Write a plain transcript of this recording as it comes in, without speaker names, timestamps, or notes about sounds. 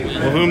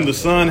Well, whom the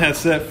Son has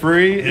set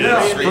free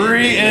is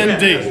free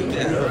indeed.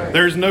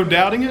 There's no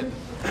doubting it,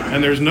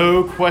 and there's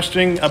no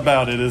questioning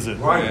about it, is it?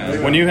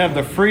 When you have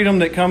the freedom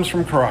that comes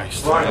from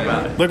Christ,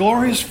 the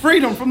glorious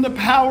freedom from the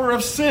power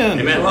of sin.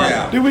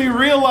 Do we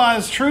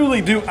realize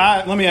truly,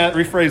 let me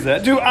rephrase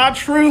that. Do I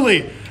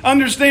truly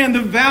understand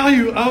the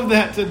value of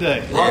that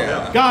today?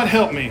 God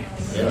help me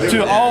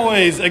to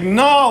always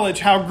acknowledge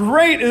how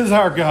great is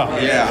our God.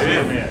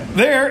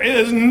 There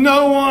is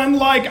no one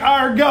like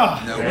our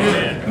God.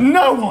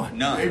 No one.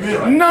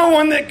 No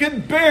one that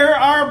could bear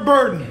our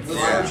burdens.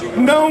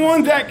 No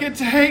one that could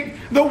take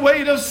the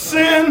weight of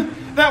sin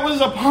that was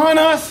upon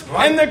us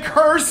and the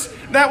curse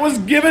that was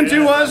given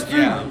to us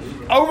through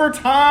over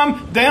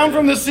time down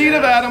from the seed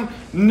of Adam.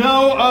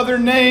 No other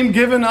name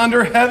given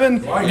under heaven,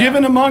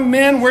 given among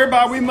men,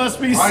 whereby we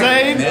must be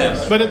saved,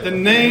 but at the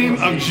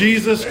name of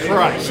Jesus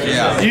Christ.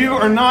 You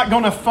are not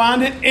going to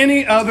find it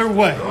any other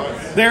way.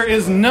 There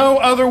is no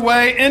other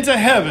way into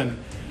heaven.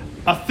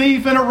 A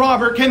thief and a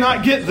robber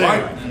cannot get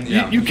there.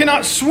 You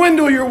cannot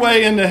swindle your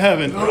way into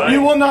heaven.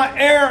 You will not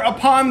err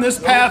upon this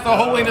path of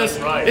holiness.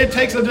 It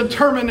takes a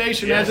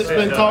determination, as it's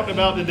been talked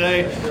about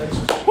today.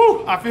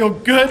 Whew, I feel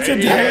good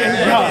today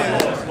in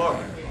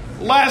God.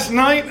 Last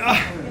night,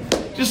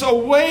 just a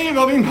wave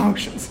of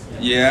emotions.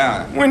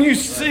 When you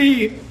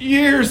see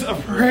years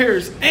of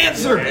prayers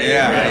answered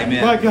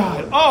by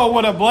God. Oh,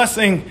 what a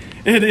blessing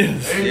it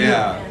is.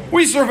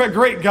 We serve a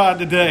great God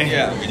today.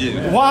 We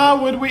do. Why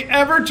would we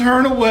ever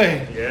turn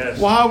away?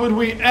 Why would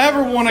we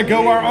ever want to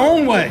go our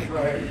own way?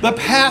 The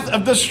path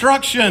of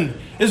destruction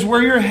is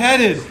where you're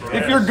headed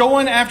if you're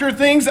going after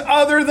things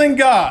other than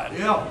God.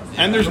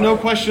 And there's no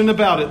question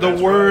about it. The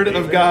Word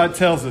of God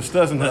tells us,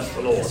 doesn't it?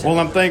 Well,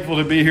 I'm thankful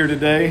to be here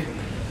today.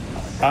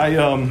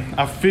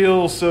 I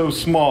feel so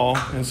small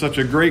in such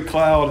a great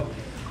cloud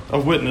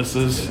of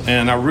witnesses,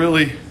 and I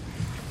really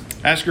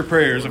ask your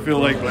prayers. I feel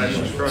like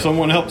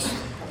someone else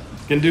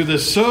can do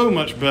this so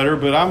much better,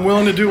 but I'm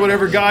willing to do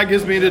whatever God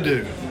gives me to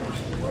do.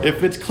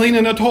 If it's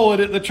cleaning a toilet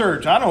at the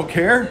church, I don't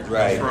care.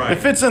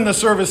 If it's in the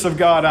service of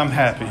God, I'm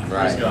happy.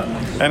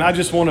 And I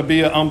just want to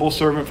be an humble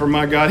servant for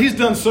my God. He's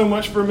done so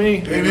much for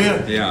me.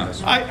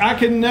 I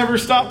could never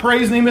stop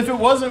praising Him if there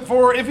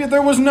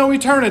was no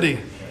eternity.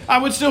 I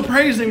would still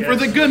praise Him for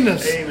the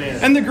goodness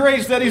and the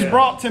grace that He's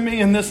brought to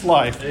me in this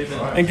life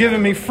and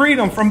given me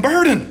freedom from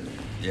burden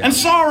and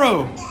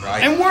sorrow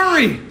and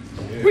worry.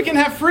 We can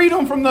have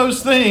freedom from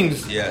those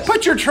things.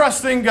 Put your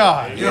trust in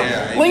God.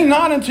 Lean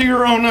not into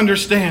your own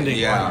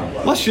understanding.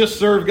 Let's just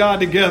serve God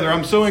together.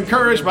 I'm so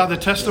encouraged by the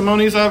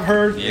testimonies I've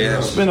heard.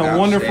 It's been a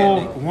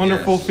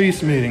wonderful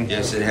feast meeting.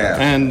 Yes, it has.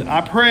 And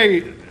I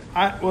prayed.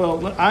 I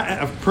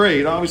have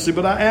prayed, obviously,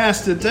 but I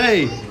asked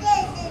today.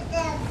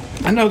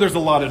 I know there's a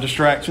lot of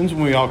distractions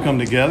when we all come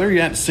together. You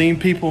hadn't seen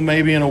people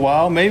maybe in a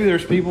while. Maybe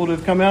there's people that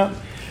have come out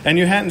and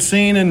you hadn't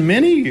seen in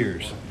many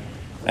years.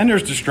 And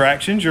there's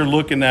distractions. You're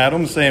looking at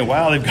them and saying,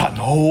 wow, they've gotten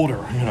old, or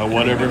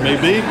whatever it may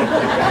be.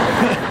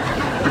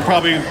 You're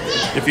probably,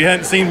 if you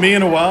hadn't seen me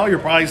in a while, you're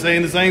probably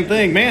saying the same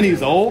thing. Man,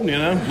 he's old,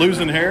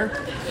 losing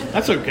hair.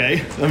 That's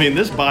okay. I mean,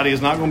 this body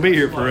is not going to be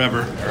here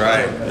forever.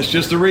 It's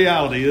just the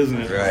reality,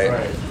 isn't it?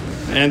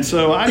 And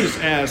so I just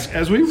ask,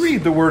 as we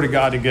read the Word of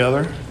God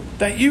together,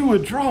 that you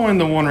would draw in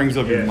the wanderings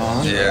of your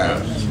mind.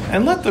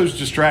 And let those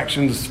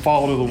distractions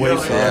fall to the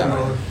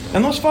wayside.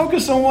 And let's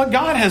focus on what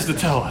God has to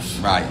tell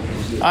us.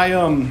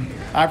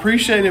 I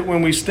appreciate it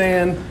when we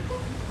stand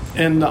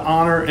in the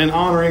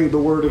honoring the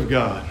Word of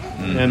God.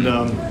 And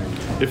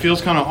it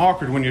feels kind of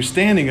awkward when you're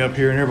standing up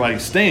here and everybody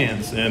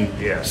stands. And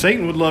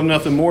Satan would love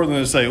nothing more than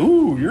to say,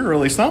 ooh, you're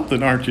really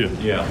something, aren't you?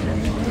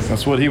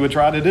 That's what he would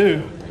try to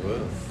do.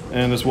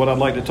 And that's what I'd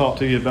like to talk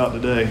to you about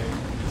today.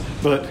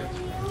 But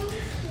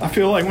I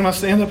feel like when I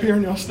stand up here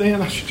and y'all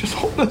stand, I should just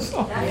hold this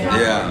up.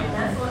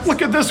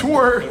 Look at this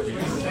Word.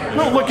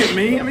 Don't look at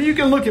me. I mean, you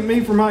can look at me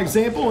for my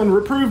example and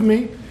reprove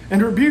me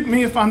and rebuke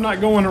me if I'm not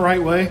going the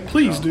right way.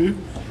 Please do.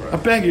 I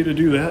beg you to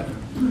do that.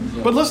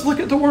 But let's look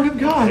at the Word of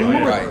God.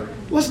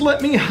 Let's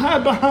let me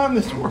hide behind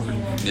this Word.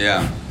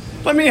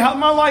 Let me hide.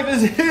 My life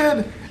is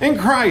hid in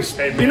Christ.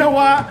 You know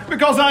why?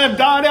 Because I have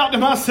died out to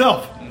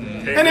myself.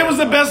 And it was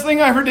the best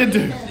thing I ever did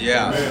do.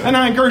 And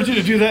I encourage you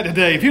to do that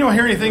today. If you don't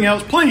hear anything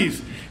else,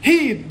 please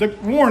heed the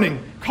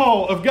warning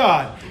call of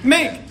God.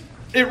 Make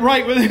it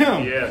right with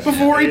Him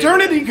before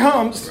eternity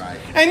comes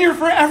and you're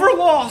forever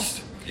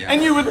lost.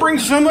 And you would bring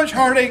so much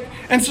heartache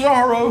and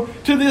sorrow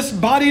to this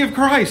body of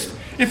Christ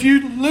if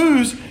you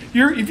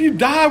if you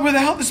die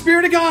without the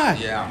Spirit of God.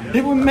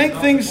 It would make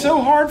things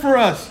so hard for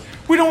us.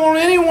 We don't want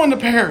anyone to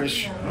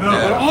perish,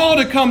 but all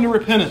to come to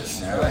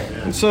repentance.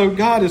 And so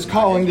God is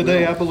calling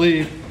today, I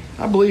believe.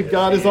 I believe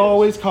God is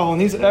always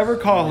calling. He's ever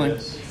calling,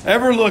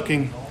 ever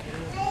looking.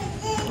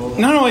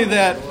 Not only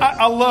that,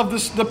 I love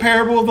the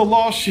parable of the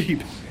lost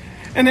sheep.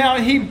 And now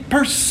He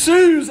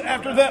pursues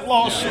after that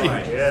lost sheep,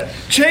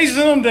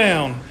 chasing them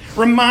down,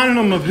 reminding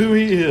them of who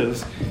He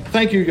is.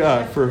 Thank you,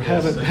 God, for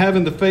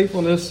having the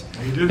faithfulness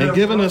and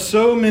giving us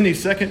so many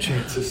second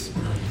chances.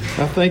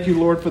 I thank you,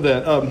 Lord, for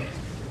that.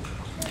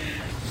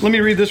 Let me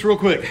read this real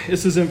quick.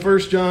 This is in 1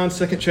 John,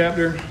 2nd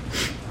chapter.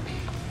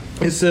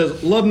 It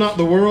says, love not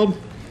the world,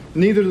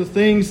 neither the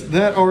things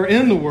that are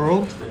in the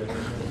world.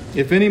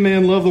 If any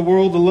man love the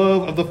world, the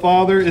love of the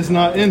Father is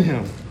not in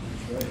him.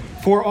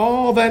 For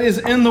all that is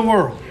in the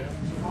world,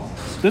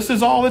 this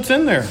is all that's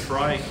in there.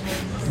 Right.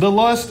 The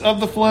lust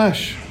of the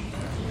flesh,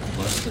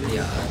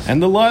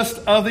 and the lust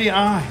of the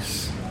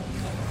eyes,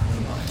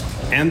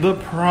 and the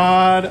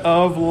pride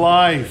of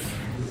life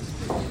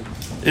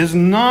is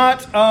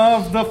not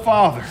of the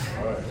Father.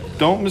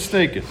 Don't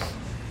mistake it.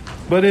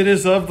 But it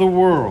is of the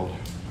world.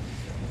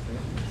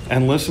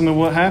 And listen to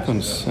what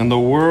happens. And the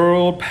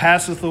world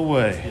passeth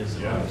away,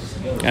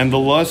 and the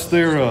lust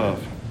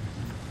thereof.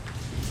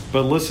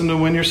 But listen to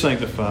when you're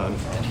sanctified.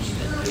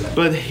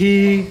 But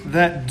he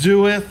that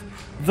doeth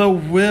the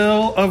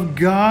will of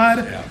God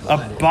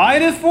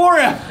abideth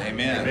forever.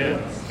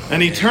 Amen.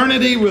 An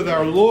eternity with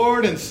our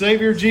Lord and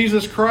Savior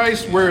Jesus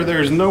Christ, where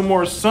there's no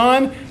more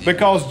sun,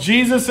 because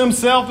Jesus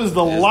himself is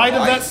the light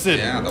of that city.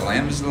 Yeah, the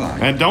Lamb is the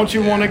light. And don't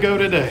you want to go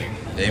today?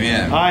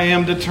 Amen. I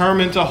am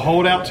determined to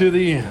hold out to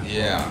the end.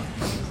 Yeah.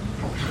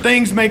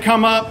 Things may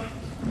come up.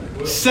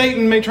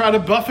 Satan may try to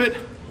buffet.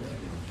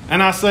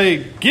 And I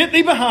say, get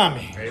thee behind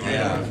me.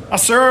 Yeah. I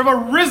serve a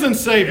risen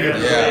Savior.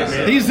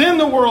 Yes. He's in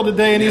the world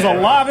today, and he's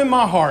alive in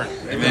my heart.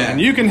 Amen.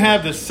 And you can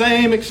have the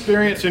same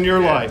experience in your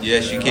life.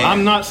 Yes, you can.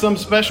 I'm not some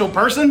special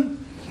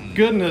person.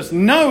 Goodness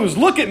knows,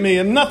 look at me,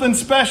 and nothing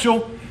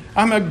special.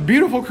 I'm a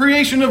beautiful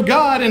creation of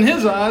God in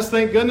his eyes,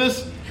 thank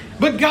goodness.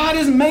 But God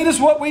has made us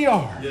what we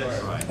are.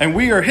 Yes. And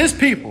we are his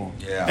people.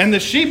 Yeah. And the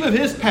sheep of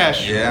his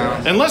pasture.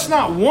 Yeah. And let's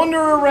not wander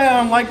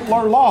around like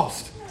we're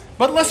lost.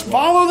 But let's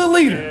follow the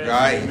leader.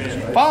 Right.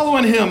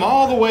 Following him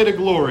all the way to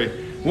glory.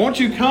 Won't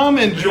you come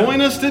and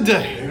join us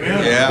today?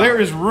 Yeah. There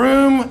is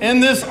room in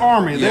this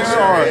army. Yes,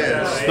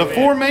 there are. The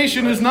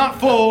formation is not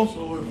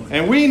full,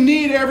 and we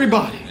need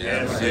everybody.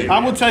 Yes. I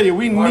will tell you,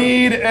 we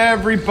need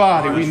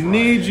everybody. We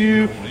need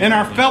you in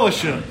our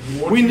fellowship.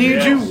 We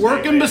need you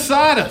working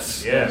beside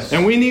us. Yes.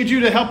 And we need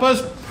you to help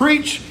us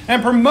preach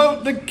and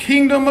promote the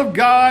kingdom of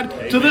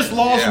God to this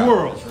lost Yeah.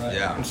 world.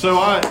 Yeah. And so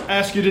I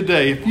ask you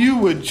today, if you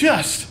would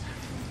just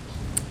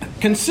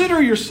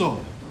consider your soul.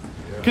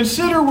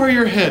 Consider where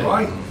you're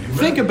headed.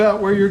 Think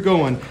about where you're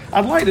going.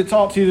 I'd like to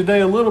talk to you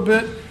today a little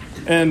bit,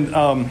 and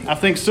I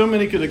think so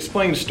many could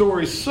explain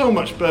stories so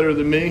much better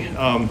than me,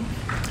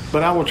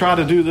 but I will try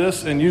to do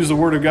this and use the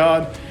Word of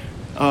God.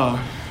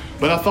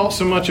 But I thought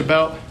so much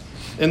about,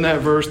 in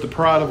that verse, the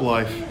pride of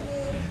life,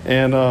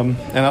 and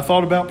I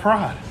thought about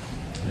pride.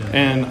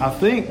 And I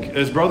think,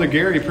 as Brother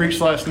Gary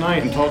preached last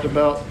night and talked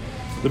about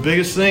the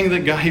biggest thing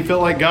that he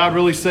felt like God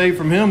really saved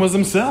from him was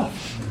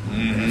himself.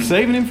 Mm-hmm.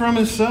 Saving him from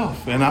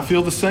himself. And I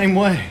feel the same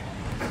way.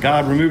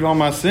 God removed all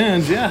my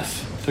sins,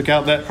 yes. Took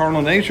out that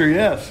carnal nature,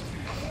 yes.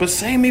 But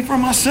saved me from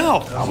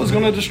myself. I was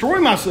going to destroy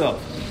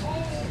myself.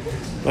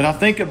 But I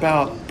think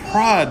about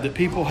pride that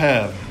people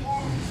have.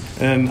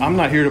 And I'm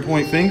not here to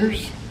point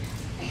fingers.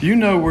 You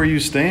know where you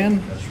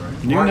stand.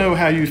 You know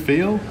how you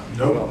feel.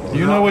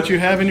 You know what you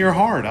have in your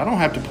heart. I don't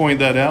have to point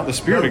that out. The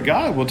Spirit of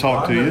God will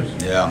talk to you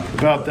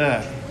about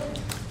that.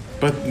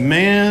 But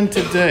man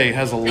today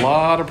has a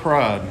lot of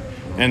pride.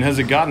 And has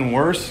it gotten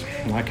worse?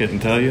 I couldn't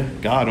tell you.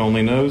 God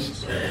only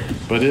knows.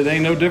 But it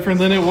ain't no different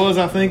than it was,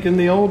 I think, in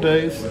the old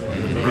days.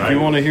 If you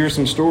want to hear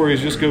some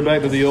stories, just go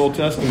back to the Old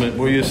Testament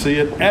where you see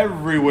it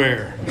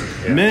everywhere.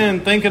 Men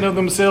thinking of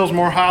themselves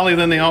more highly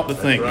than they ought to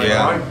think.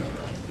 Yeah.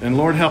 And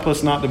Lord, help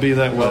us not to be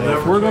that way.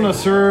 If we're going to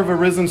serve a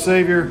risen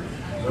Savior,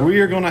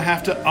 we are going to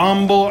have to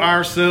humble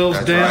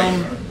ourselves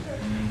down. Right.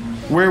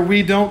 Where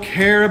we don't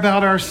care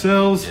about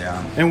ourselves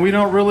and we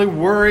don't really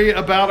worry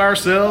about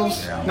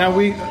ourselves. Now,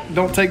 we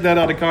don't take that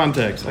out of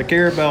context. I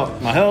care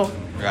about my health.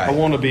 Right. I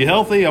want to be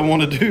healthy. I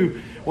want to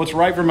do what's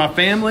right for my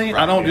family.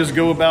 Right. I don't just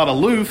go about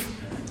aloof.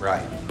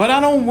 Right. But I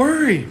don't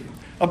worry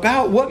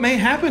about what may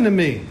happen to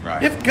me.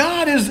 Right. If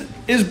God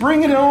is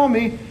bringing it on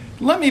me,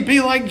 let me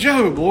be like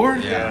Job,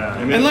 Lord. Yeah.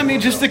 And let me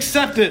just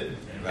accept it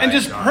and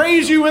just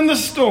praise you in the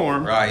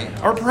storm. Right.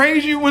 Or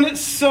praise you when it's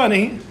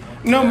sunny.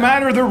 No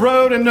matter the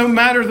road and no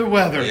matter the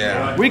weather.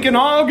 Yeah. We can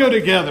all go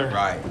together.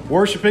 Right.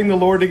 Worshiping the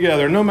Lord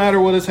together, no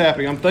matter what is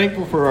happening. I'm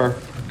thankful for our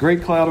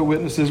great cloud of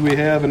witnesses we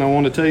have, and I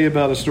want to tell you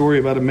about a story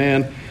about a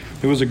man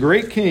who was a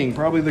great king,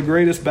 probably the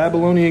greatest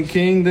Babylonian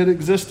king that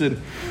existed.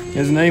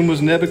 His name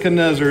was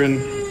Nebuchadnezzar, and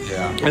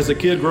as a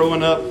kid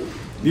growing up,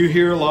 you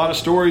hear a lot of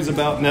stories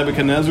about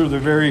Nebuchadnezzar. The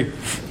very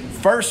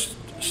first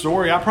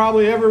story I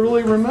probably ever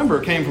really remember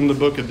came from the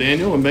book of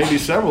Daniel, and maybe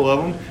several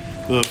of them.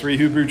 The 3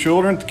 Hebrew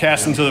children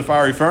cast into the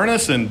fiery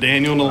furnace, and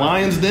Daniel in the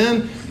lion's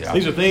den. Yeah.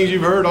 These are things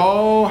you've heard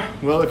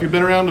if you've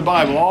been around the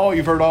Bible,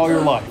 you've heard all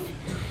your life.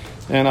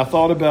 And I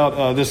thought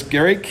about this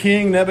great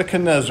king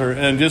Nebuchadnezzar,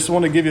 and just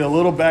want to give you a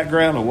little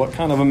background of what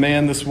kind of a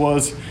man this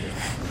was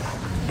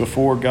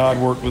before God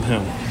worked with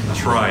him.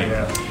 That's right.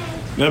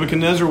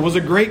 Nebuchadnezzar was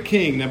a great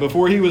king. Now,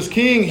 before he was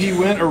king, he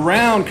went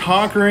around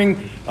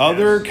conquering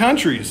other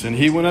countries, and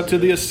he went up to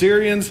the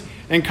Assyrians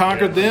and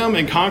conquered them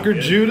and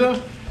conquered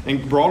Judah.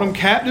 and brought him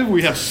captive.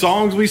 We have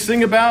songs we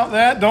sing about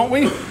that, don't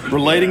we?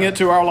 Relating it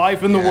to our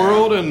life in the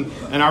world and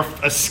our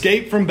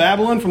escape from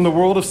Babylon, from the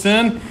world of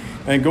sin,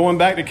 and going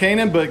back to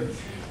Canaan. But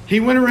he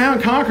went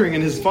around conquering,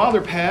 and his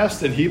father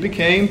passed, and he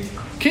became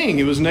king.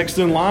 He was next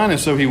in line, and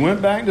so he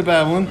went back to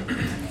Babylon.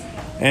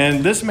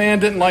 And this man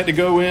didn't like to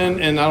go in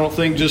and I don't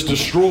think just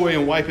destroy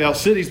and wipe out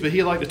cities, but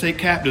he liked to take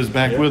captives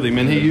back with him.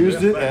 And he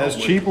used it as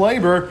cheap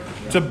labor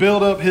to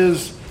build up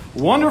his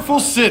wonderful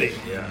city.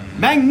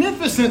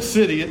 Magnificent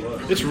city.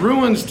 It's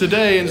ruins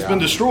today and it's been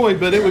destroyed,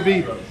 but it would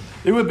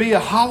be a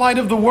highlight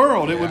of the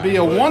world. It would be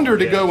a wonder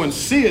to go and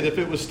see it if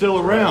it was still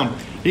around.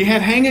 He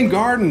had hanging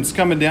gardens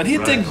coming down. He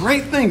did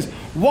great things.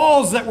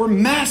 Walls that were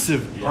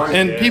massive.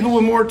 And people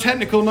with more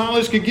technical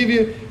knowledge could give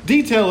you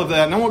detail of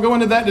that. And I won't go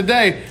into that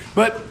today.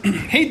 But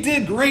he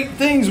did great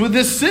things with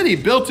this city.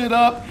 Built it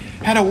up.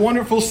 Had a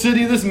wonderful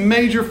city, this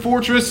major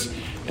fortress.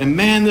 And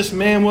man, this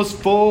man was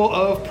full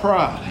of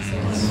pride.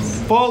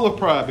 Full of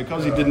pride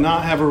because he did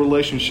not have a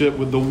relationship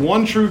with the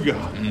one true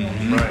God.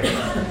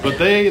 But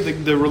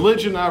the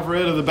religion I've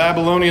read of the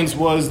Babylonians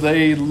was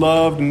they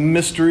loved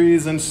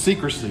mysteries and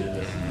secrecy.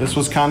 This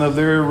was kind of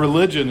their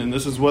religion, and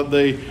this is what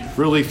they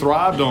really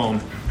thrived on.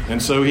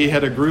 And so he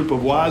had a group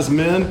of wise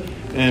men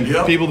and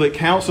people that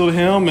counseled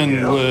him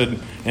and would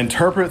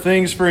interpret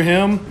things for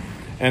him.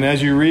 And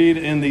as you read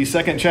in the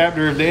 2nd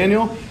chapter of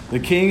Daniel, the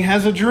king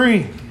has a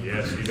dream.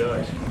 Yes, he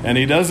does. And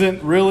he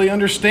doesn't really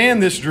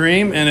understand this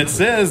dream, and it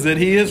says that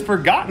he has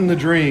forgotten the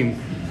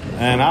dream.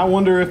 And I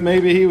wonder if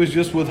maybe he was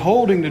just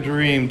withholding the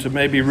dream to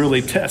maybe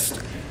really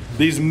test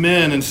these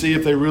men and see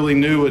if they really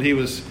knew what he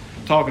was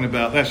talking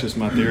about. That's just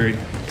my theory.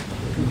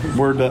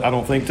 Word that I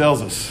don't think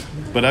tells us.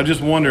 But I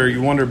just wonder,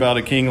 you wonder about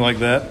a king like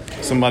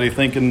that, somebody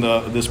thinking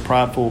this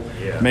prideful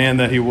man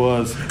that he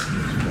was.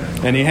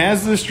 And he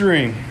has this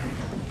dream.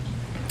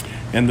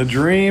 And the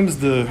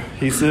dreams,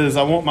 he says,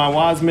 I want my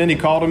wise men. He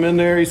called them in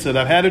there. He said,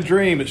 I've had a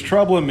dream. It's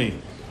troubling me.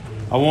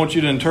 I want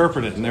you to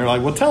interpret it. And they're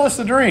like, well, tell us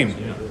the dream.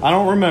 I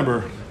don't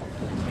remember.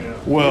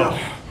 Well,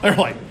 they're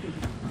like,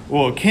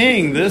 well,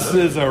 king, this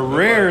is a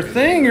rare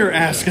thing you're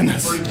asking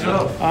us.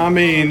 I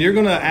mean, you're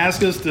going to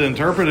ask us to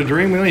interpret a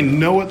dream? We don't even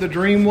know what the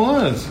dream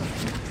was.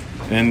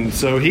 And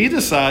so he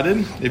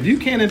decided, if you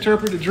can't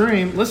interpret a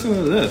dream, listen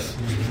to this.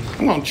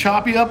 I'm going to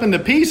chop you up into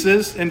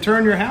pieces and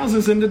turn your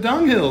houses into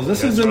dunghills.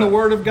 This is in the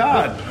Word of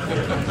God.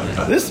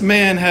 This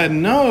man had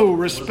no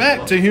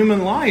respect to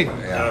human life.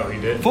 No, he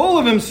didn't. Full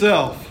of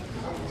himself.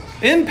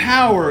 In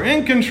power,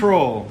 in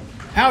control.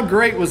 How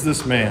great was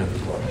this man?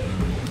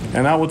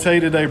 And I will tell you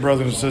today,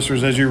 brothers and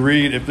sisters, as you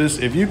read,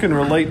 if you can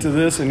relate to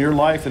this in your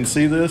life and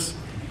see this,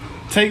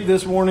 take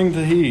this warning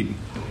to heed.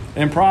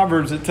 In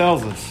Proverbs it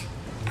tells us,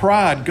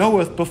 pride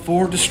goeth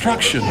before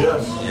destruction,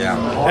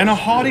 and a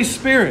haughty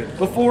spirit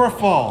before a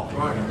fall.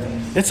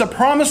 It's a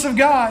promise of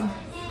God.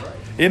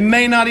 It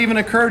may not even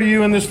occur to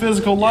you in this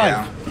physical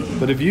life,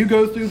 but if you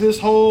go through this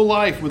whole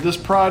life with this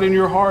pride in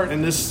your heart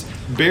and this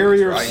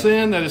barrier of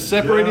sin that has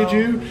separated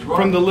you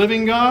from the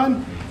living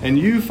God, and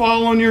you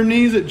fall on your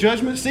knees at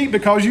judgment seat,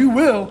 because you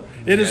will.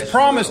 It is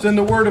promised in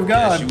the Word of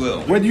God.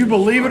 Whether you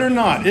believe it or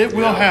not, it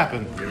will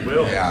happen. It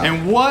will.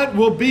 And what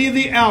will be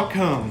the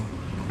outcome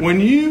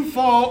when you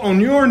fall on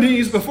your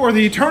knees before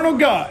the eternal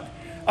God,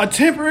 a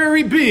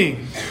temporary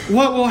being?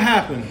 What will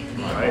happen?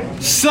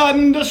 Right.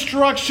 Sudden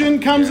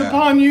destruction comes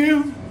upon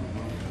you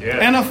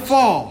and a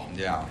fall.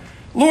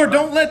 Lord,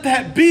 don't let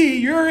that be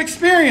your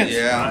experience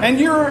and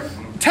your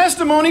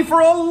testimony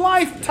for a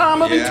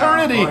lifetime of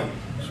eternity.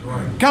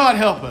 God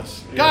help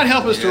us. God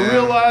help us to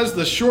realize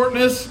the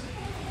shortness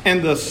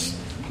and the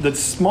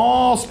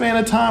small span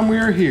of time we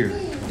are here.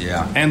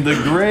 And the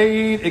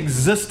great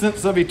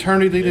existence of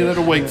eternity that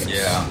awaits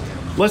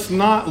us. Let's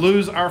not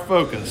lose our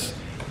focus.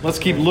 Let's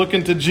keep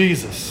looking to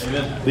Jesus,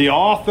 the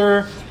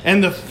author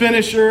and the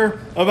finisher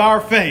of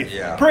our faith.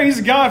 Praise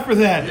God for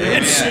that.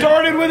 It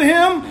started with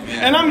Him,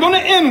 and I'm going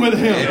to end with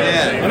Him.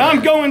 And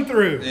I'm going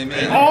through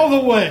all the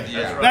way.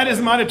 That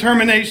is my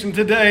determination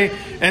today.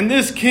 And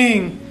this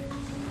king,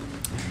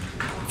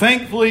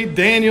 thankfully,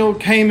 Daniel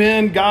came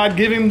in. God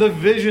gave him the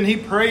vision. He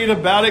prayed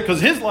about it because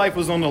his life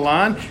was on the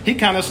line. He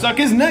kind of stuck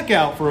his neck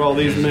out for all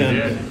these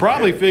men.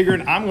 Probably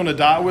figuring, I'm going to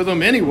die with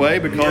them anyway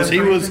because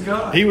he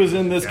was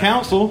in this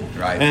council.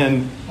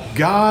 And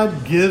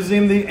God gives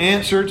him the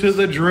answer to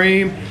the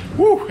dream.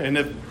 Woo!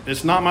 And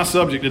it's not my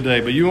subject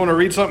today, but you want to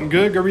read something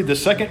good, go read the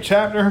 2nd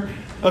chapter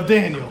of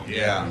Daniel.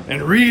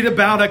 And read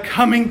about a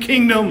coming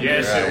kingdom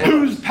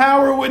whose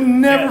power would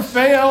never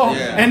fail,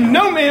 and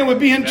no man would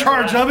be in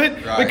charge of it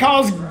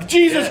because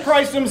Jesus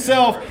Christ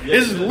Himself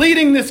is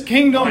leading this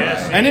kingdom.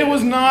 And it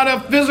was not a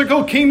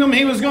physical kingdom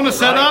He was going to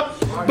set up,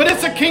 but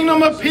it's a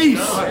kingdom of peace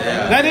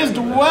that is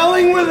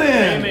dwelling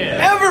within,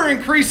 ever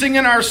increasing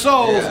in our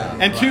souls.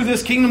 And to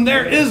this kingdom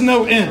there is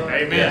no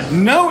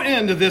end. No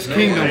end to this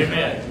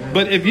kingdom.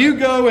 But if you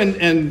go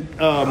and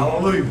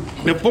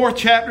the 4th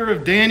chapter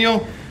of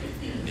Daniel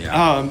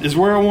is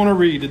where I want to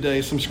read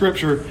today, some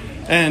scripture.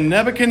 And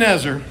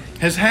Nebuchadnezzar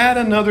has had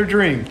another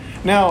dream.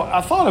 Now,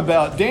 I thought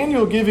about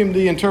Daniel giving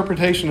the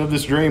interpretation of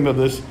this dream of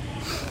this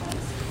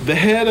The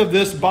head of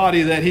this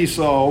body that he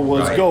saw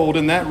was Right. gold,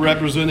 and that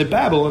represented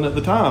Babylon at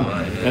the time.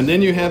 And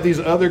then you have these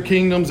other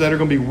kingdoms that are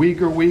going to be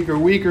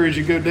weaker as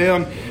you go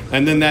down.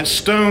 And then that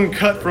stone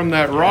cut from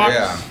that rock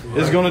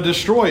is going to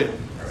destroy it.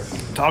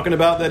 Talking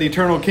about that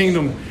eternal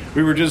kingdom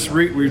we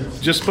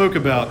just spoke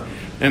about.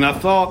 And I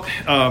thought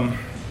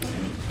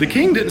the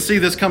king didn't see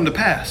this come to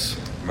pass.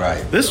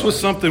 Right. This was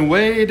something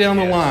way down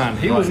the line.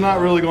 He was not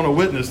really going to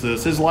witness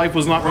this. His life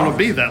was not going to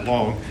be that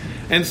long.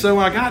 And so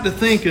I got to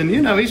thinking,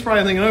 he's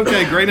probably thinking,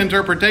 okay, great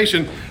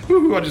interpretation.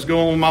 Woo, I just go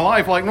on with my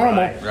life like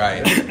normal.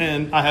 Right.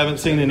 And I haven't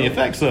seen any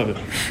effects of it.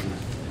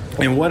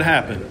 And what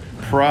happened?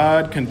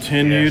 Pride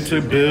continued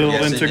to build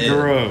and to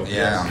grow.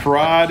 Yeah.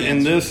 Pride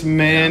in this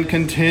man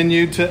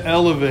continued to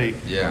elevate.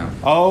 Yeah.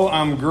 Oh,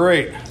 I'm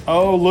great.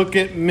 Oh, look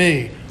at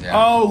me. Yeah.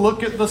 Oh,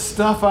 look at the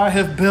stuff I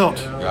have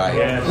built.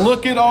 Right.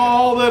 Look at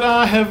all that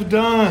I have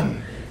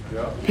done.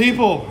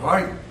 People,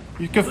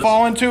 you could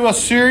fall into a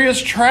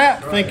serious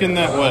trap thinking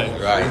that way.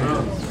 Right.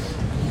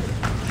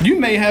 You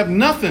may have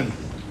nothing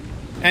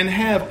and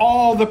have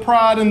all the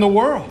pride in the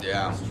world.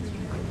 Yeah.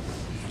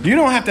 You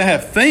don't have to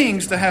have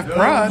things to have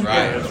pride.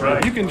 Right. That's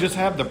right. You can just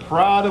have the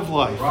pride of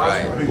life.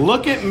 Right.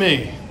 Look at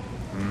me.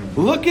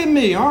 Look at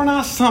me. Aren't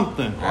I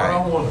something?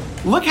 Right.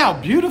 Look how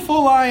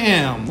beautiful I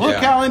am.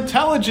 Look Yeah. how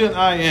intelligent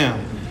I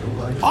am.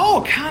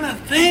 All kind of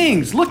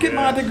things. Look at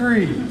my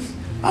degrees.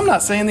 I'm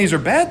not saying these are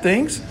bad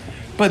things,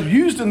 but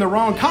used in the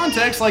wrong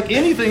context, like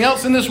anything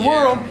else in this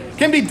world,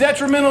 can be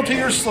detrimental to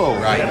your soul.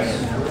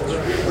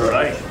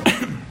 Right.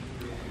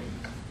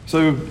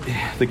 So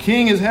the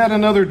king has had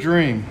another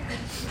dream.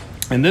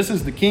 And this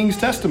is the king's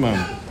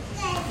testimony.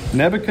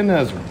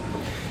 Nebuchadnezzar.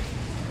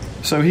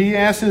 So he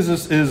asked his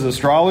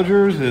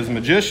astrologers, his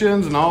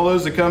magicians, and all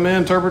those that come in,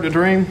 interpret the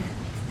dream.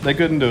 They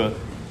couldn't do it.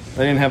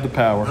 They didn't have the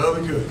power.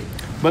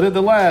 But at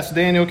the last,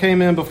 Daniel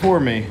came in before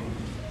me,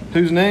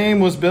 whose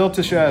name was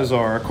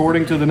Belteshazzar,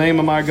 according to the name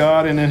of my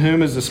God, and in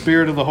whom is the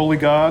spirit of the holy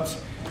gods.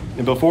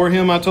 And before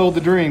him I told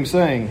the dream,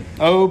 saying,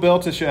 O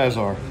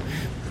Belteshazzar,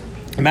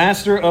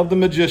 master of the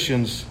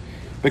magicians,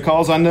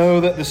 because I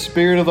know that the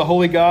spirit of the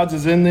holy gods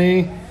is in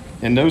thee,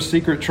 and no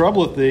secret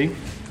troubleth thee,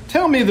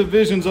 tell me the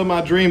visions of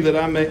my dream that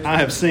I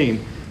have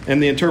seen,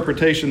 and the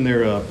interpretation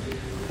thereof.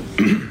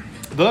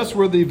 Thus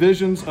were the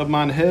visions of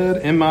mine head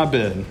in my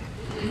bed.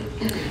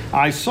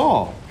 I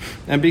saw,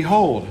 and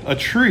behold, a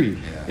tree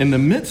in the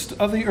midst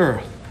of the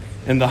earth,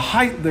 and the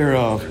height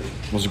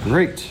thereof was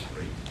great.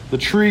 The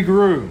tree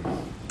grew,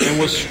 and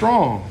was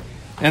strong,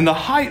 and the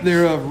height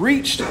thereof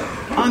reached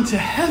unto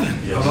heaven.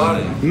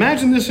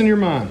 Imagine this in your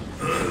mind.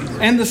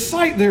 And the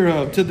sight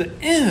thereof to the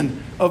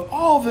end of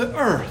all the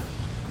earth.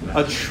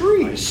 A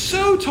tree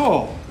so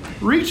tall,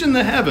 reaching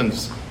the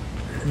heavens,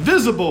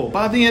 visible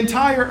by the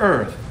entire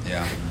earth.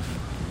 Yeah.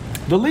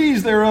 The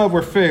leaves thereof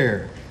were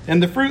fair,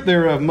 and the fruit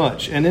thereof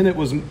much, and in it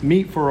was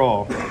meat for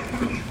all.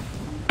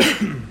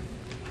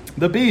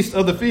 The beast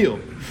of the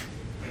field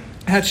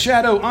had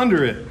shadow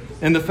under it,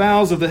 and the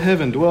fowls of the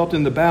heaven dwelt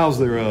in the boughs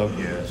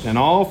thereof, and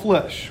all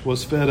flesh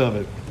was fed of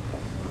it.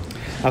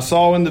 I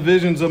saw in the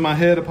visions of my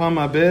head upon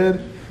my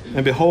bed,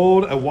 and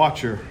behold, a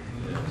watcher,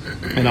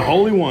 and a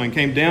holy one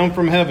came down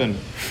from heaven.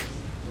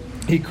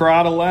 He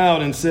cried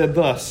aloud and said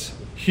thus,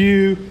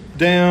 hew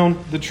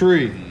down the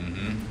tree,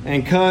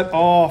 and cut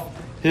off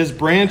his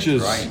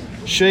branches,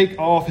 shake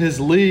off his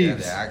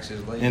leaves,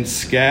 and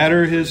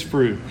scatter his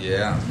fruit.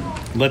 Yeah.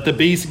 Let the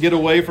beasts get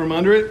away from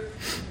under it,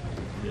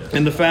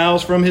 and the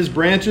fowls from his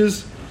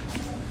branches.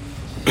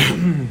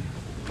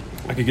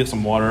 I could get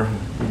some water.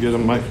 I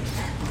might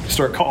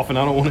start coughing.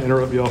 I don't want to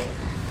interrupt y'all.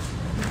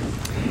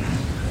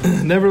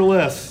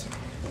 Nevertheless,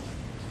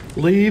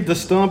 leave the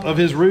stump of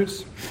his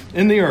roots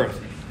in the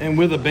earth, and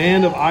with a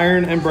band of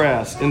iron and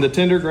brass in the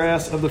tender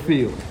grass of the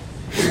field.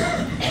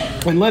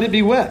 And let it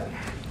be wet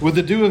with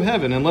the dew of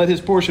heaven, and let his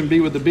portion be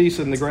with the beasts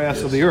in the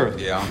grass of the earth.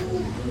 Yeah.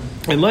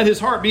 And let his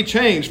heart be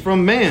changed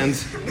from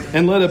man's,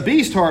 and let a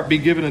beast heart be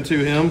given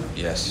unto him.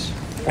 Yes.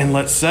 And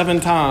let 7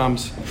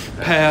 times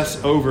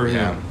pass over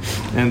him.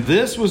 And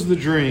this was the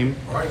dream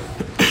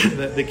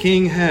that the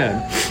king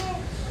had.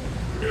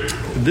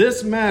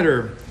 This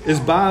matter is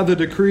by the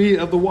decree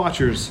of the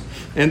watchers,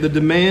 and the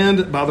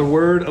demand by the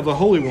word of the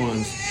holy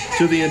ones,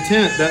 to the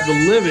intent that the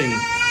living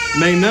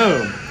may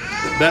know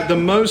that the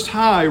Most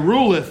High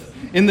ruleth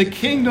in the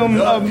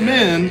kingdom of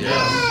men.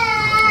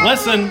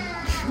 Listen,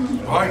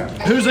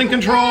 who's in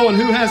control and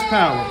who has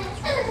power,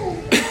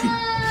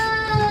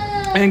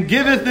 and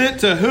giveth it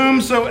to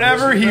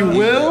whomsoever he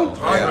will,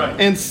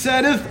 and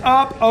setteth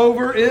up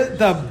over it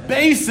the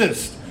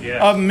basest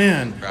of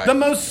men, the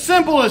most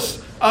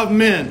simplest of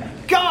men.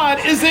 God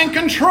is in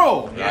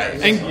control,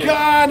 and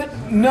God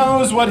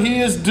knows what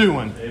he is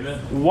doing.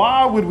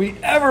 Why would we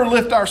ever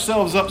lift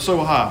ourselves up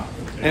so high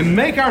and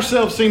make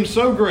ourselves seem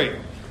so great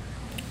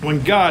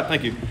when God,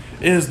 thank you,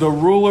 is the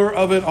ruler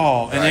of it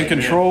all and in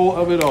control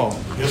of it all?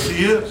 Yes,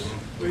 he is.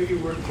 We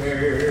were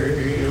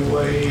carried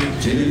away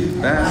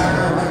To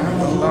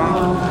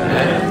Babylon,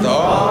 and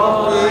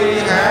thought we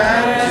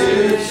had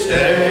to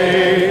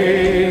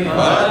stay,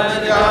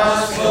 but the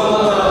gospel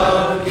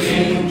of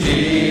King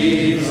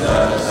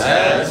Jesus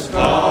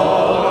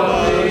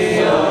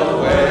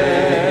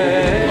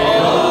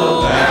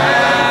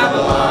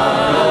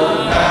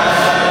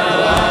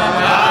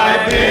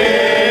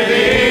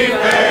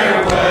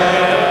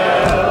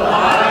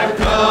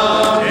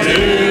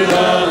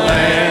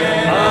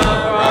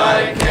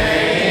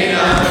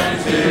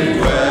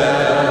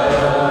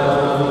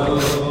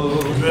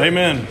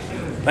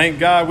Thank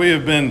God we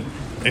have been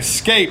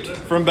escaped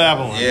from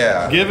Babylon.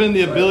 Yeah. Given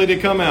the ability to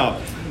come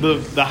out.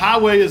 The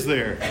highway is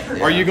there.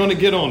 Are you going to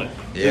get on it?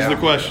 Yeah. Is the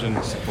question.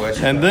 That's the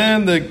question. And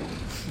then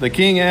the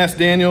king asked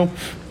Daniel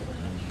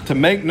to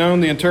make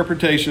known the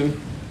interpretation.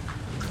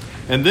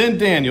 And then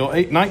Daniel,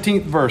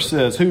 19th verse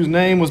says, whose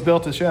name was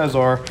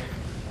Belteshazzar,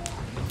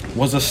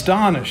 was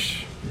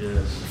astonished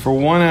for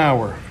 1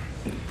 hour,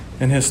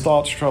 and his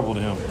thoughts troubled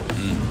him.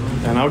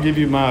 And I'll give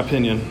you my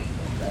opinion.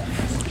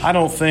 I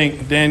don't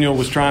think Daniel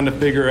was trying to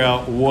figure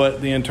out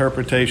what the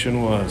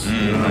interpretation was.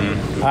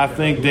 I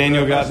think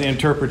Daniel got the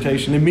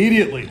interpretation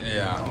immediately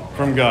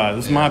from God.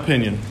 This is my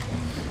opinion.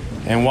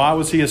 And why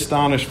was he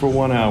astonished for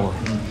 1 hour?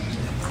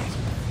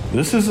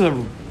 This is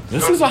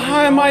a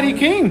high and mighty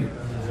king.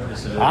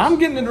 I'm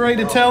getting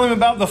ready to tell him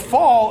about the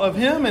fall of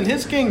him and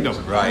his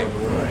kingdom. Right.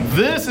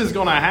 This is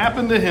going to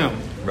happen to him.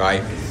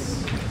 Right.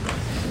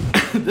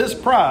 This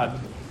pride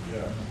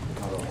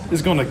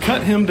is going to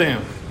cut him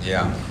down.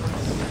 Yeah.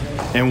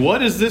 And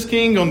what is this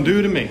king going to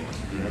do to me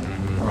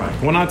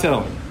when I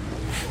tell him?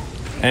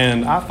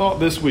 And I thought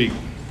this week,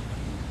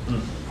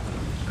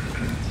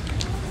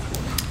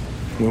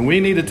 when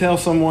we need to tell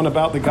someone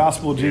about the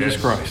gospel of Jesus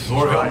Christ,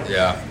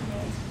 Yeah.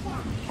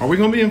 are we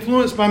going to be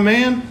influenced by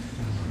man?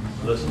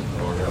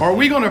 Or are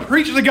we going to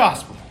preach the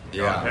gospel?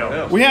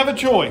 Yeah. We have a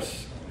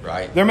choice.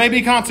 Right. There may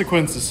be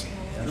consequences.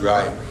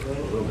 Right.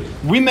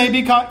 We may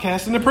be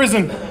cast into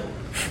prison.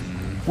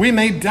 We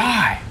may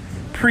die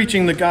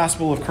preaching the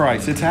gospel of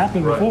Christ. It's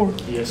happened before.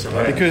 Yes,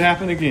 It could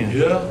happen again.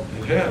 Yeah,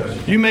 it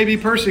has. You may be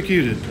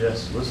persecuted,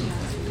 Yes, listen.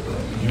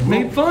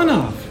 made fun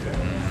of,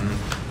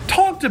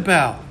 talked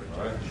about,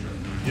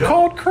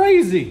 called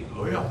crazy,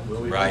 Oh, yeah.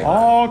 Right.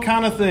 all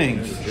kind of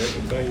things.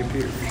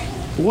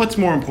 What's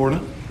more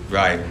important?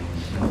 Right.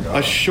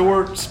 A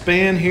short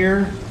span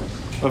here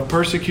of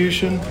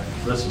persecution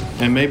Listen.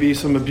 and maybe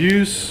some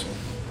abuse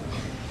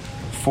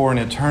for an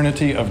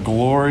eternity of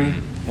glory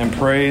and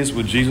praise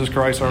with Jesus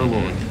Christ our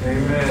Lord.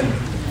 Amen.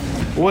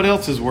 What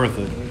else is worth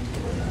it?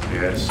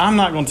 Yes. I'm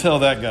not going to tell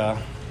that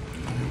guy.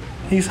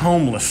 He's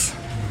homeless.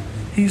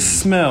 He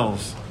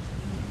smells.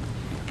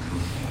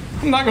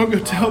 I'm not going to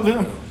go tell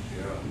them.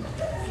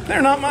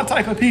 They're not my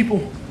type of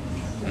people.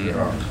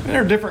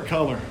 They're a different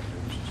color.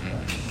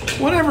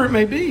 Whatever it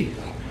may be.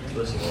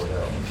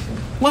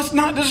 Let's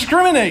not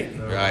discriminate.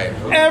 Right.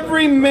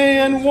 Every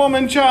man,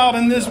 woman, child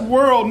in this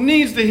world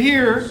needs to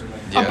hear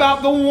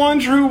about the one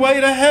true way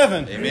to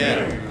heaven.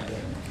 Amen.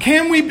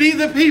 Can we be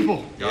the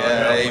people?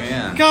 Yeah.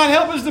 Amen. God,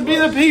 help us to be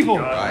the people.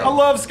 I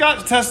love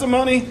Scott's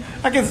testimony.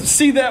 I can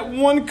see that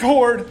one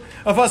cord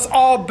of us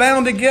all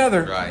bound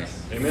together, Right.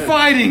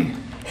 fighting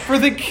for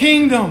the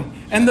kingdom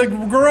and the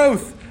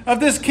growth of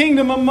this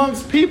kingdom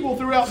amongst people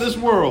throughout this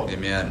world.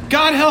 Amen.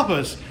 God, help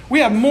us. We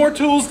have more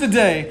tools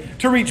today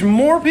to reach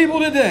more people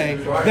today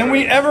than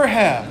we ever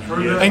have.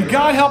 And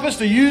God, help us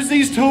to use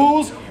these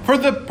tools for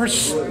the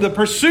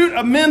pursuit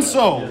of men's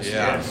souls.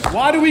 Yeah.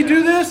 Why do we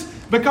do this?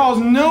 Because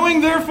knowing,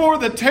 therefore,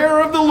 the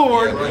terror of the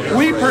Lord,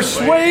 we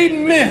persuade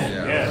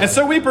men. And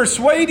so we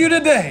persuade you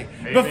today,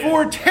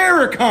 before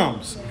terror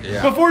comes,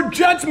 before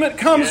judgment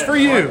comes for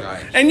you,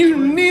 and you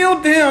kneel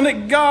down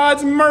at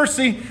God's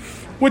mercy,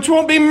 which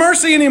won't be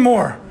mercy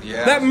anymore.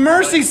 That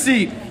mercy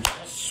seat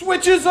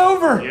switches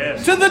over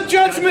to the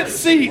judgment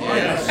seat,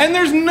 and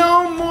there's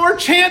no more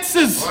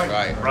chances.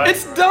 Right.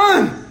 It's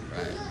done.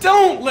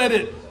 Don't let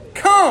it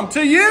come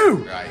to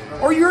you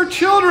or your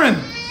children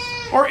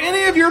or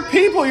any of your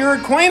people, your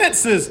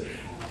acquaintances,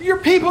 your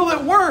people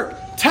at work.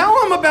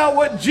 Tell them about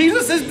what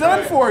Jesus has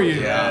done for you.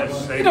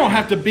 You don't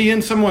have to be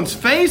in someone's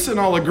face and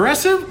all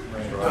aggressive,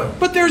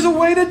 but there's a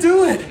way to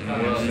do it.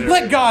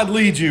 Let God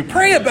lead you.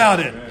 Pray about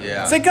it.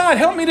 Say, God,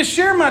 help me to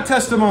share my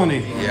testimony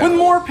with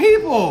more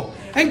people.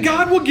 And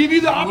God will give you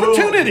the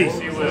opportunity.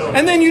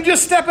 And then you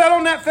just step out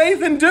on that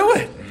faith and do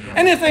it.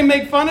 And if they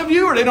make fun of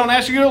you or they don't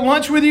ask you to go to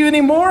lunch with you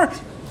anymore,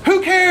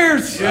 who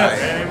cares?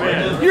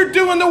 You're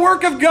doing the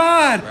work of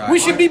God. We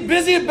should be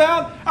busy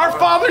about our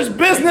Father's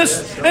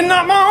business and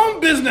not my own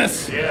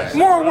business.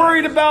 More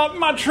worried about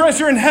my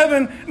treasure in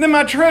heaven than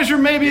my treasure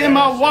maybe in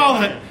my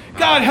wallet.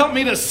 God, help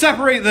me to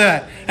separate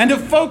that and to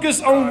focus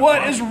on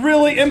what is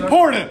really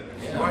important.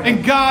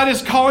 And God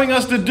is calling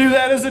us to do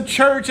that as a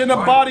church and a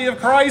body of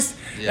Christ.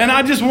 And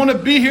I just want to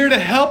be here to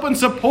help and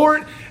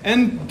support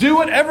and do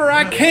whatever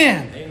I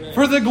can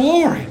for the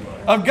glory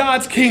of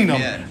God's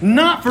kingdom.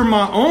 Not for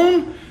my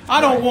own. I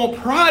don't want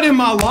pride in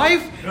my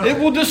life. It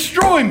will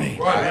destroy me.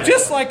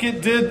 Just like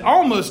it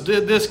almost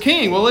did this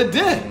king. Well, it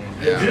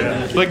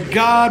did. But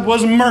God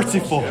was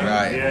merciful.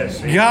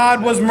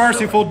 God was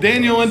merciful.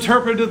 Daniel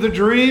interpreted the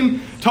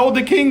dream, told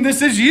the king,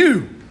 this is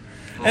you.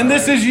 And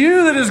this is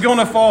you that is going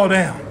to fall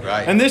down.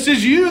 And this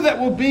is you that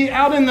will be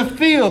out in the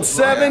field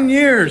 7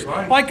 years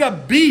like a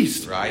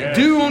beast,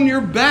 dew on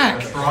your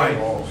back.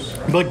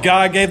 But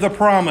God gave the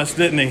promise,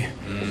 didn't he?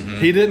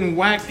 He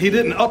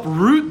didn't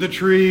uproot the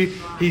tree.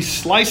 He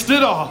sliced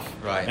it off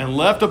and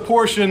left a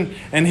portion,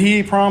 and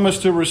he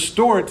promised to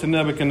restore it to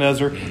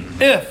Nebuchadnezzar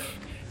if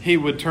he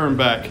would turn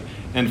back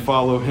and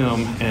follow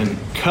him and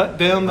cut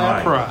down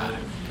that pride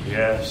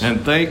Yes.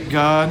 And thank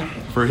God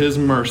for his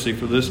mercy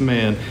for this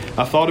man.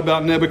 I thought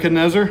about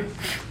Nebuchadnezzar.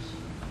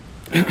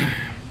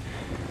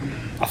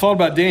 I thought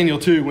about Daniel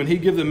too. When he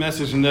gave the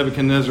message to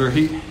Nebuchadnezzar,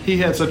 he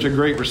had such a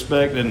great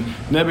respect. And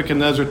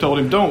Nebuchadnezzar told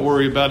him, don't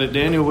worry about it,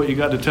 Daniel, what you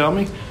got to tell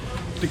me.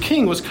 The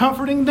king was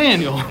comforting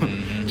Daniel.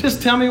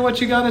 Just tell me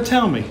what you got to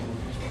tell me.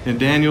 And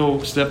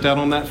Daniel stepped out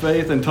on that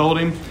faith and told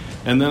him.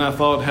 And then I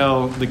thought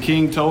how the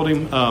king told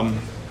him.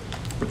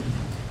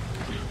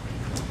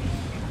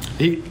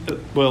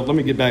 Let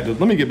me get back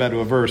to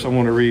a verse I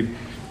want to read.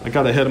 I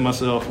got ahead of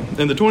myself.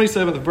 In the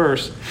 27th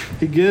verse,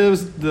 he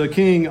gives the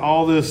king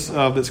all this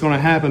that's going to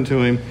happen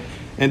to him.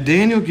 And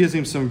Daniel gives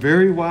him some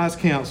very wise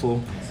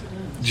counsel,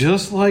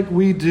 just like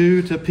we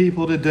do to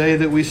people today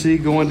that we see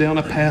going down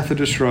a path of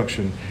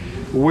destruction.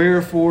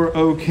 Wherefore,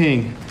 O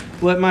king,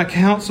 let my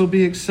counsel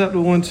be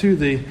acceptable unto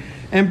thee,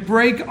 and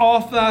break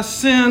off thy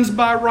sins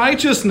by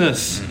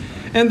righteousness,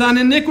 and thine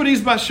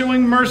iniquities by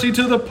showing mercy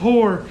to the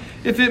poor,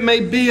 if it may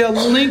be a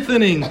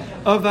lengthening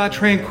of thy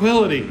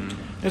tranquility.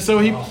 And so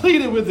he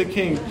pleaded with the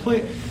king,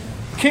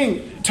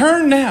 King,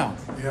 turn now.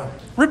 Yeah.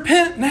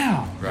 Repent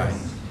now. Right.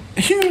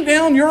 Hew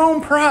down your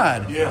own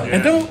pride. Yeah.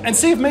 And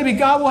see if maybe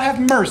God will have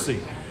mercy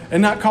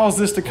and not cause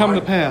this to come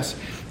to pass.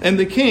 And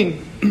the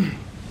king,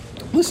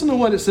 listen to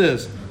what it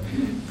says.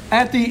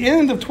 At the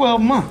end of 12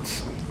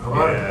 months, All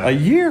right. Yeah. a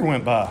year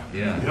went by.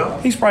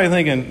 Yeah. He's probably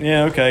thinking,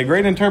 yeah, okay,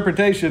 great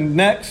interpretation.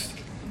 Next.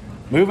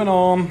 Moving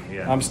on.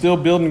 Yeah. I'm still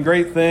building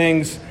great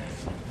things.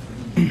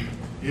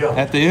 Yeah.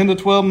 At the end of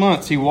 12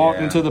 months, he walked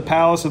into the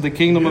palace of the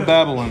kingdom of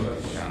Babylon.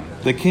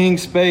 The king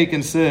spake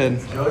and said,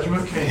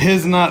 Judgment came.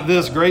 is not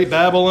this great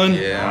Babylon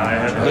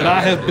that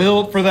I have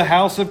built for the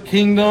house of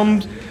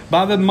kingdoms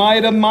by the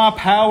might of my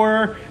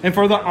power and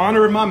for the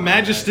honor of my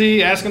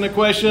majesty? Asking the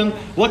question,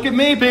 look at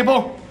me,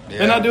 people.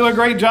 And I do a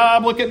great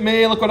job. Look at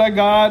me. Look what I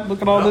got.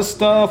 Look at all this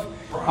stuff.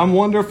 I'm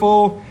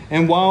wonderful.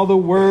 And while the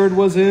word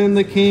was in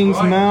the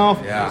king's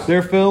mouth,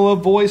 there fell a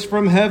voice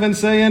from heaven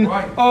saying,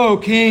 O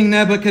King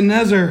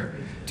Nebuchadnezzar,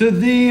 to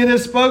thee it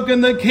is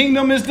spoken, the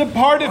kingdom is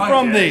departed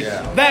from thee.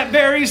 That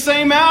very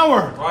same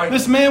hour,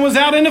 this man was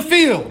out in the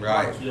field,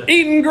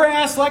 eating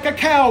grass like a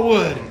cow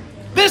would.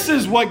 This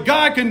is what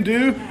God can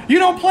do. You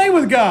don't play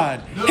with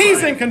God.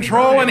 He's in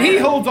control and he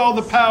holds all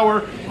the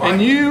power.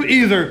 And you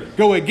either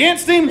go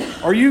against him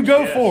or you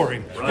go for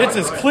him. It's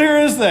as clear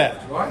as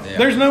that.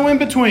 There's no in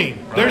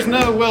between. There's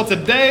no, well,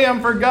 today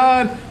I'm for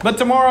God, but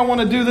tomorrow I want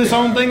to do this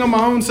own thing on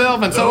my own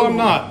self, and so I'm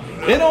not.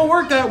 It don't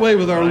work that way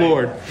with our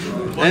Lord.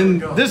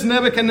 And this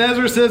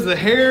Nebuchadnezzar says the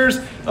hairs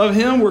of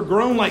him were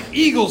grown like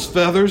eagle's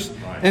feathers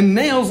and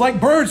nails like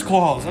bird's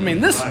claws. I mean,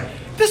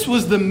 this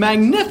was the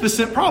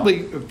magnificent,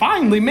 probably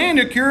finely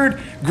manicured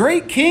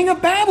great king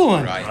of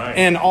Babylon.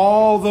 And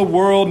all the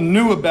world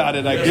knew about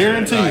it, I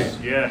guarantee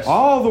you. Yes.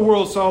 All the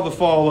world saw the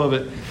fall of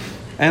it.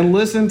 And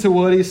listen to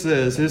what he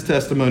says, his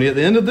testimony. At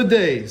the end of the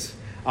days,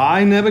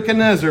 I,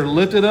 Nebuchadnezzar,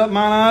 lifted up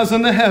mine eyes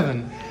unto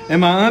heaven,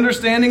 and my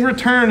understanding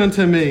returned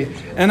unto me,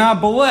 and I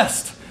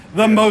blessed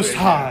the Most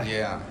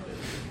High.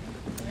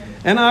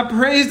 And I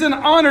praised and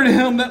honored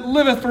him that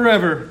liveth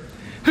forever,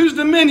 whose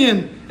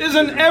dominion is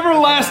an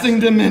everlasting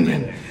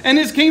dominion, and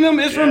his kingdom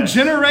is from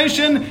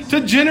generation to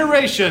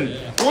generation.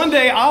 One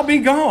day I'll be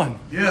gone.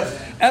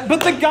 But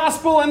the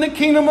gospel and the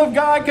kingdom of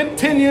God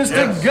continues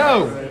to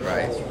go.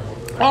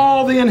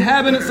 All the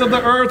inhabitants of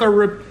the earth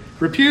are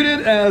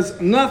reputed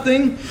as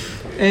nothing,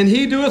 and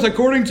he doeth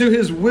according to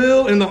his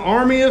will in the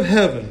army of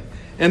heaven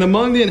and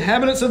among the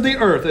inhabitants of the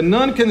earth, and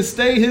none can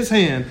stay his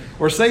hand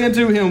or say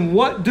unto him,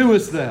 what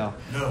doest thou?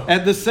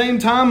 At the same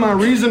time my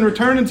reason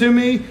returned unto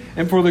me,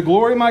 and for the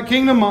glory of my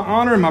kingdom my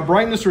honor and my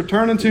brightness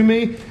returned unto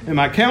me, and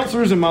my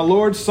counselors and my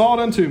lords sought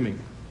unto me.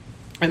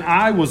 And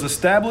I was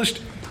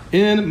established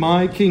in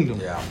my kingdom.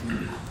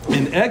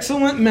 And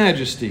excellent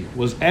majesty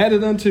was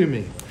added unto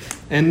me.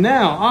 And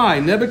now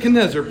I,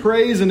 Nebuchadnezzar,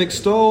 praise and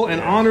extol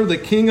and honor the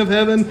King of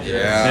heaven,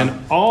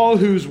 and all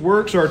whose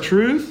works are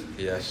truth,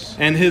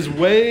 and his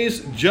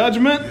ways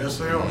judgment,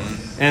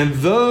 and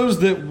those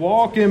that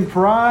walk in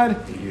pride,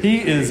 he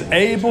is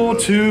able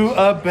to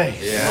abase.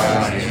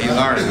 He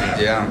learned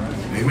it.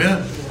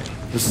 Amen.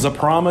 This is a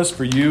promise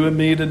for you and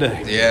me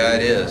today.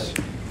 It is.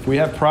 If we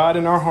have pride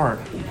in our heart,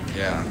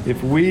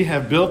 if we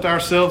have built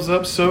ourselves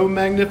up so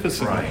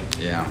magnificently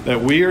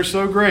that we are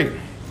so great,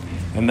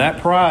 and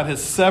that pride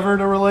has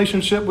severed a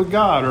relationship with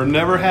God or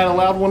never had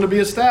allowed one to be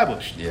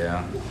established,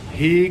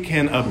 he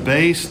can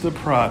abase the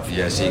pride.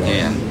 Yes, he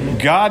can.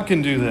 God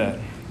can do that.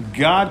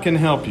 God can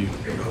help you.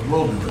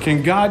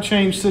 Can God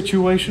change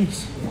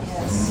situations?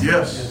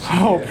 Yes.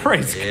 Oh,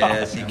 praise God.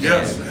 Yes, he can.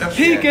 Yes.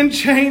 He can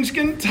change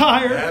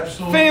entire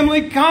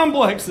family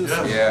complexes.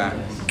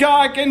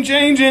 God can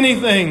change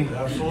anything.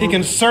 He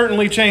can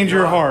certainly change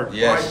your heart.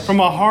 From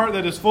a heart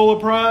that is full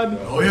of pride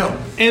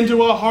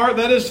into a heart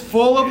that is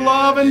full of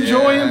love and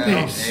joy and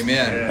peace.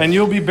 Amen. And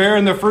you'll be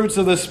bearing the fruits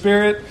of the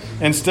Spirit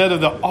instead of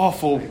the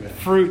awful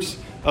fruits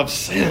of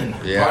sin.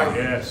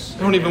 I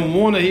don't even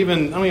want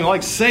to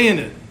like saying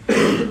it.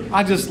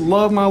 I just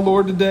love my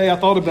Lord today. I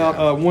thought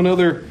about one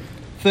other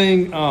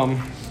thing. I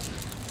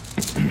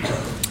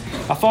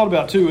I thought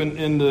about too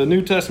in the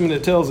New Testament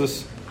it tells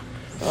us.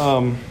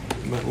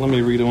 But let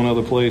me read one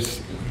other place.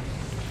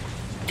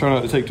 Try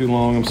not to take too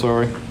long. I'm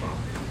sorry.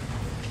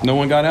 No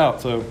one got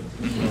out, so.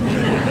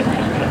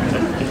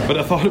 But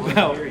I thought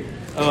about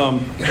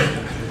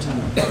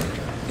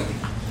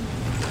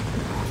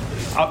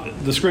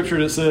the scripture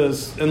that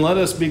says, "And let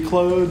us be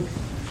clothed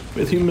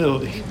with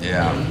humility."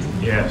 Yeah.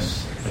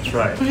 Yes, that's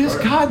right. But it's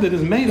God that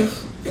has made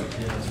us,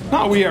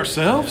 not we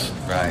ourselves.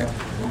 Right.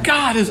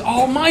 God is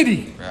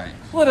almighty. Right.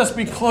 Let us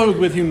be clothed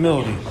with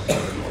humility.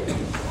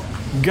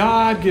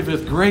 God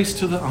giveth grace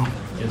to the humble.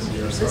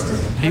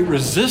 He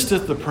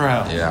resisteth the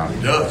proud. Yeah.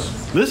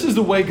 This is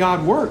the way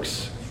God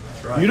works.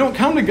 You don't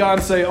come to God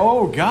and say,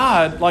 "Oh,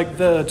 God," like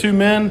the two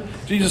men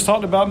Jesus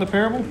talked about in the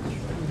parable.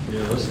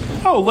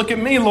 "Oh, look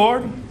at me,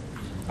 Lord.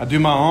 I do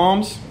my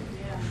alms.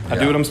 I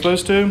do what I'm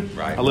supposed to.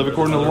 Right. I live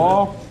according to the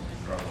law.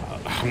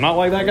 I'm not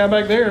like that guy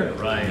back there."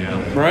 Right.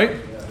 Right?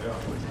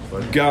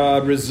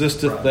 God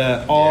resisteth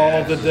that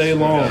all the day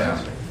long.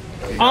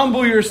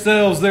 Humble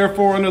yourselves,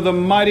 therefore, under the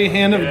mighty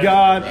hand of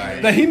God,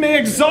 that He may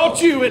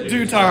exalt you at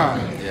due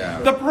time. Yeah.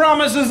 The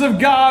promises of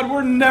God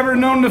were never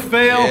known to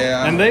fail,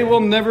 and they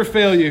will never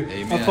fail you.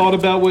 Amen. I thought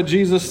about what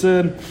Jesus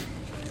said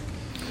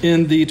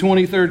in the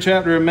 23rd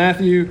chapter of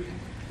Matthew.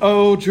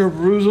 "O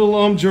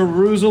Jerusalem,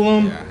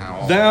 Jerusalem,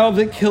 thou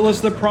that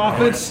killest the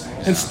prophets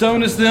and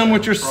stonest them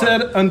which are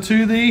said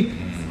unto thee,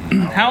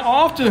 how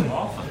often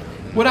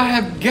would I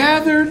have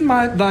gathered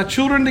thy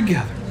children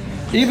together,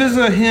 even as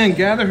a hen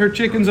gather her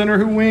chickens under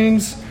her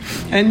wings,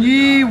 and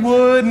ye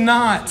would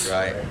not."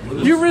 Right.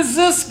 You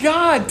resist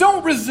God.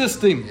 Don't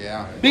resist Him.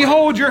 Yeah.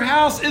 "Behold, your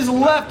house is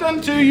left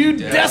unto you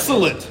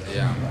desolate.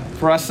 Yeah.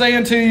 For I say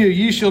unto you,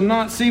 ye shall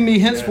not see me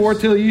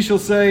henceforth till ye shall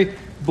say,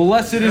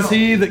 Blessed is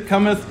he that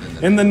cometh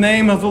in the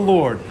name of the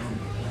Lord."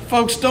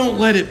 Folks, don't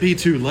let it be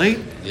too late.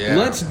 Yeah.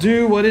 Let's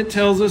do what it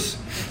tells us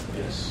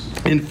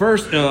in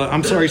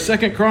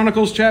 2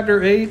 Chronicles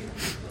chapter 8.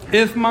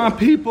 "If my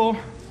people,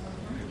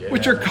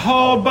 which are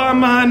called by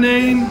my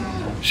name,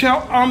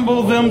 shall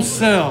humble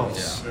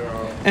themselves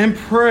and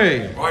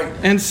pray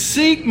and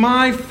seek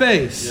my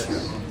face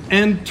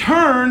and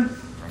turn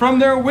from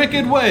their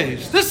wicked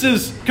ways." This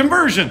is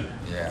conversion.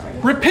 Yeah.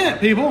 Repent,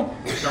 people.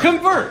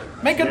 Convert.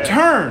 Make a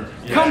turn.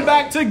 Come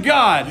back to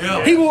God.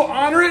 He will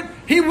honor it.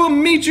 He will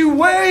meet you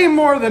way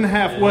more than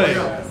halfway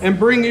and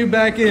bring you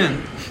back in.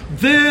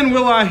 "Then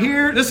will I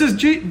hear," this is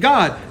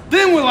God,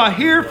 "then will I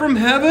hear from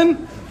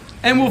heaven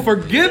and will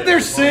forgive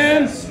their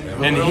sin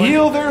and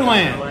heal their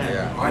land."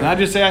 And I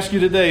just ask you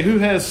today, who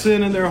has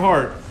sin in their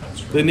heart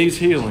that needs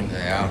healing,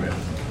 Yeah.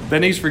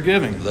 that needs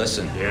forgiving?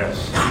 Listen. Yes.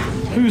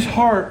 Whose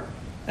heart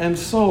and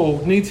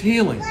soul needs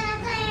healing?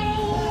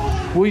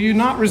 Will you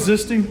not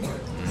resist Him?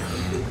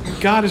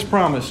 God has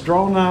promised,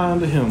 draw nigh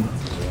unto Him,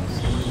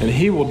 and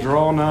He will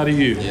draw nigh to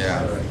you.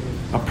 Yeah.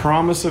 A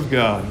promise of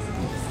God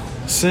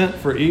sent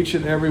for each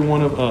and every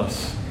one of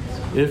us.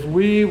 If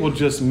we will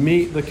just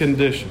meet the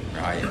condition.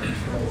 Right.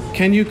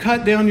 Can you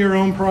cut down your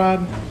own pride?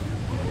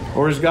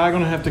 Or is God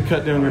going to have to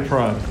cut down your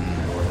pride?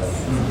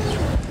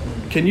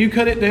 Can you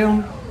cut it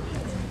down?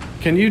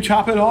 Can you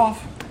chop it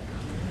off?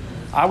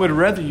 I would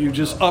rather you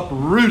just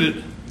uproot it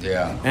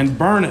Yeah. and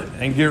burn it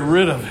and get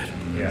rid of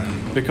it, Yeah.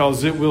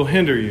 because it will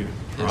hinder you.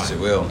 Yes, it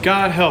will.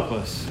 God help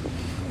us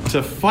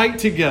to fight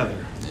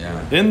together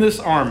Yeah. in this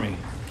army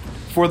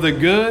for the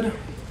good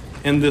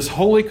in this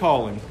holy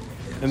calling,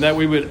 and that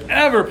we would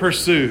ever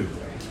pursue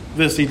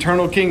this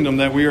eternal kingdom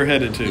that we are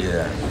headed to.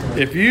 Yeah.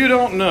 If you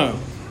don't know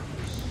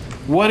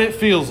what it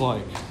feels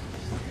like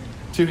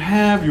to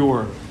have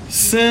your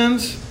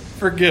sins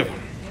forgiven,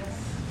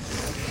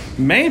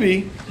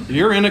 maybe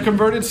you're in a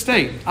converted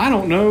state. I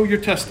don't know your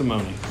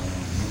testimony.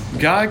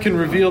 God can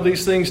reveal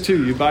these things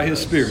to you by His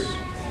Spirit.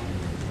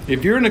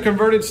 If you're in a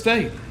converted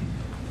state,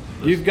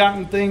 you've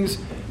gotten things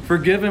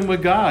forgiven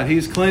with God.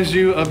 He's cleansed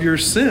you of your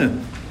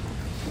sin.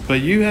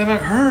 But you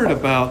haven't heard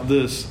about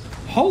this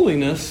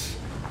holiness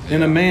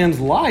in a man's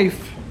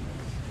life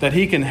that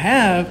he can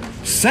have.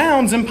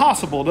 Sounds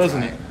impossible,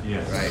 doesn't it?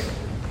 Yes. Right.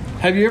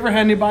 Have you ever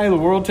had anybody in the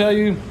world tell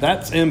you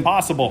that's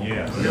impossible?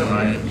 Yes.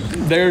 Right.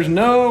 There's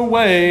no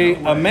way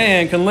a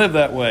man can live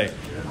that way.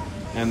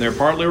 And they're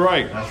partly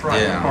right. That's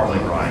right. Yeah. Partly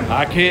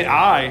right.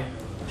 I,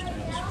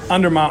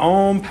 under my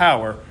own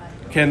power,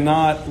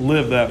 cannot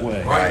live that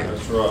way. Right.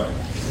 That's right.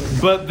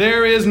 But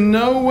there is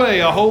no way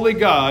a holy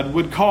God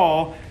would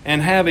call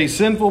and have a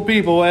sinful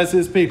people as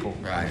His people.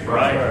 Right.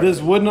 Right. This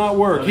would not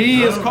work.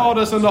 He has called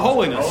us into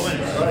holiness.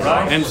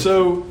 Right. And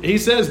so He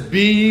says,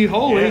 "Be ye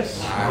holy,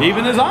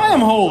 even as I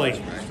am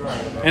holy."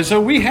 And so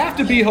we have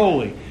to be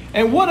holy.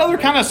 And what other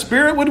kind of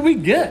spirit would we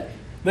get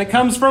that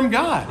comes from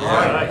God?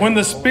 When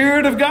the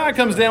Spirit of God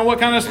comes down, what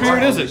kind of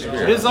spirit is it?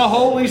 It's a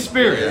Holy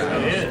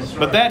Spirit.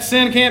 But that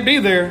sin can't be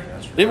there.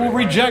 It will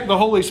reject the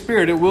Holy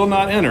Spirit. It will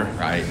not enter.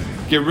 Right.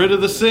 Get rid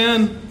of the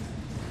sin.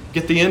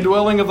 Get the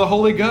indwelling of the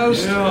Holy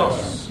Ghost.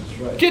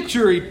 Get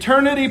your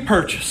eternity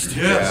purchased.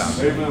 Yes.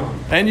 Amen.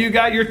 And you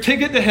got your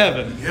ticket to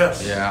heaven.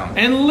 Yes. Yeah.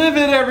 And live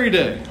it every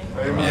day.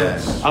 Amen.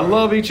 Yes. I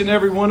love each and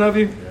every one of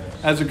you.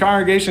 As the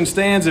congregation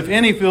stands, if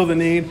any feel the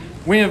need,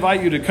 we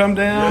invite you to come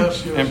down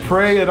Yes, yes. and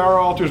pray at our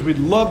altars. We'd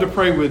love to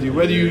pray with you,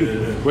 whether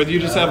you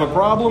just have a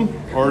problem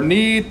or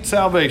need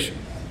salvation.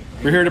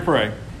 We're here to pray.